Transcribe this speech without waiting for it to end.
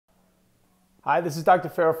Hi, this is Dr.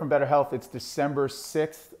 Ferro from Better Health. It's December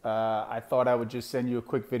 6th. I thought I would just send you a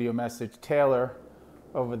quick video message. Taylor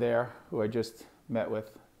over there, who I just met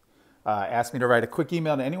with, asked me to write a quick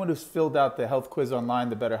email to anyone who's filled out the health quiz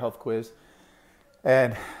online, the Better Health quiz,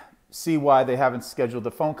 and see why they haven't scheduled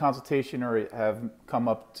a phone consultation or have come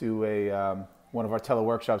up to one of our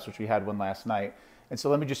tele-workshops, which we had one last night. And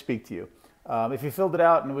so let me just speak to you. If you filled it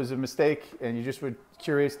out and it was a mistake and you just were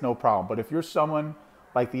curious, no problem. But if you're someone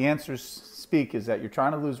like the answers speak is that you're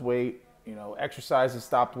trying to lose weight, exercise has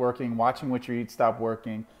stopped working, watching what you eat stopped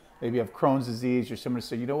working, maybe you have Crohn's disease, you're someone to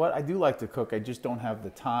say, you know what, I do like to cook, I just don't have the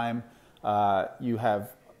time. You have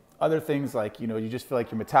other things like, you just feel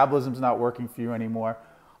like your metabolism's not working for you anymore.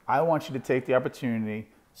 I want you to take the opportunity,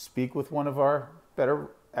 speak with one of our Better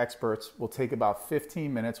experts. We'll take about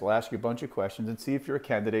 15 minutes, we'll ask you a bunch of questions and see if you're a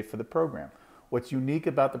candidate for the program. What's unique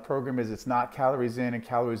about the program is it's not calories in and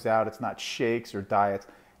calories out. It's not shakes or diets.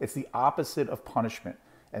 It's the opposite of punishment.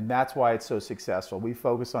 And that's why it's so successful. We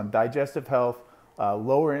focus on digestive health,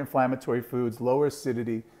 lower inflammatory foods, lower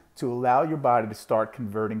acidity to allow your body to start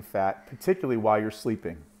converting fat, particularly while you're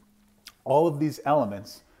sleeping. All of these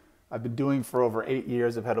elements I've been doing for over 8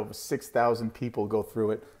 years. I've had over 6,000 people go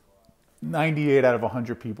through it. 98 out of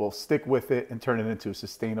 100 people stick with it and turn it into a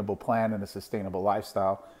sustainable plan and a sustainable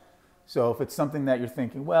lifestyle. So if it's something that you're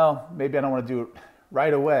thinking, well, maybe I don't want to do it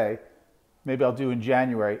right away, maybe I'll do in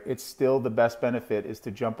January, it's still the best benefit is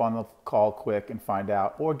to jump on the call quick and find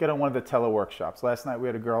out, or get on one of the tele-workshops. Last night we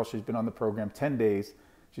had a girl, she's been on the program 10 days,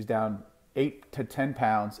 she's down 8 to 10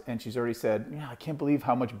 pounds, and she's already said, yeah, I can't believe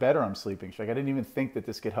how much better I'm sleeping. She's like, I didn't even think that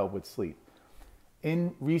this could help with sleep.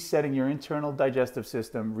 In resetting your internal digestive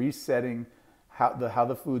system, resetting how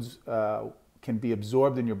the foods can be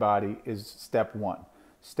absorbed in your body is step one.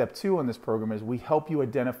 Step two on this program is we help you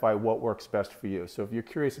identify what works best for you. So if you're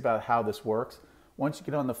curious about how this works, once you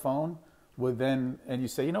get on the phone, and you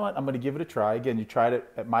say, you know what, I'm going to give it a try. Again, you tried it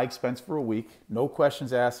at my expense for a week. No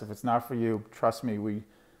questions asked. If it's not for you, trust me, we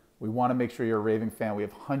want to make sure you're a raving fan. We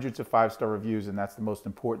have hundreds of 5-star reviews, and that's the most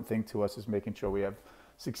important thing to us, is making sure we have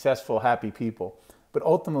successful, happy people. But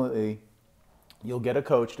ultimately, you'll get a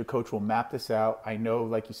coach. The coach will map this out. I know,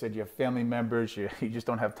 like you said, you have family members. You just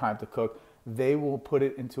don't have time to cook. They will put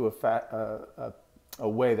it into a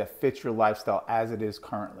way that fits your lifestyle as it is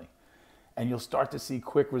currently. And you'll start to see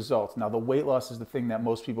quick results. Now, the weight loss is the thing that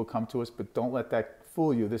most people come to us, but don't let that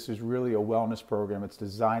fool you. This is really a wellness program. It's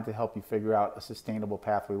designed to help you figure out a sustainable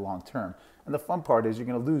pathway long term. And the fun part is you're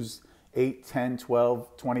going to lose 8, 10,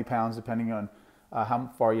 12, 20 pounds, depending on how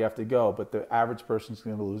far you have to go. But the average person is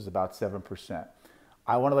going to lose about 7%.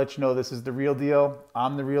 I want to let you know this is the real deal.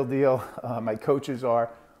 I'm the real deal. My coaches are.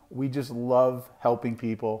 We just love helping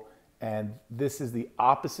people, and this is the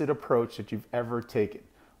opposite approach that you've ever taken.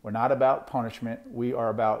 We're not about punishment, we are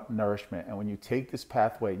about nourishment. And when you take this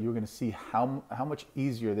pathway, you're gonna see how much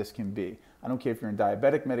easier this can be. I don't care if you're in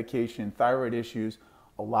diabetic medication, thyroid issues,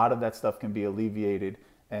 a lot of that stuff can be alleviated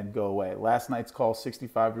and go away. Last night's call,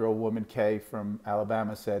 65-year-old woman, Kay from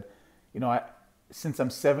Alabama, said, since I'm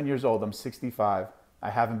 7 years old, I'm 65, I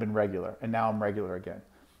haven't been regular, and now I'm regular again.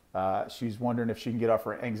 She's wondering if she can get off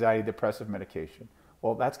her anxiety depressive medication.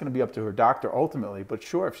 Well, that's going to be up to her doctor ultimately, but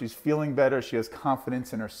sure, if she's feeling better, she has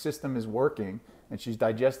confidence and her system is working and she's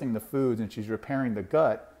digesting the foods and she's repairing the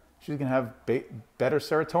gut, she's going to have better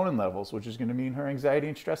serotonin levels, which is going to mean her anxiety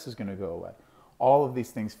and stress is going to go away. All of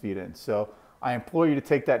these things feed in. So I implore you to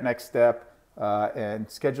take that next step and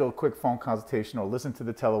schedule a quick phone consultation or listen to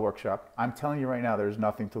the tele-workshop. I'm telling you right now, there's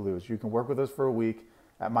nothing to lose. You can work with us for a week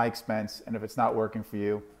at my expense, and if it's not working for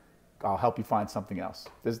you, I'll help you find something else.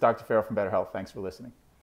 This is Dr. Ferro from Better Health. Thanks for listening.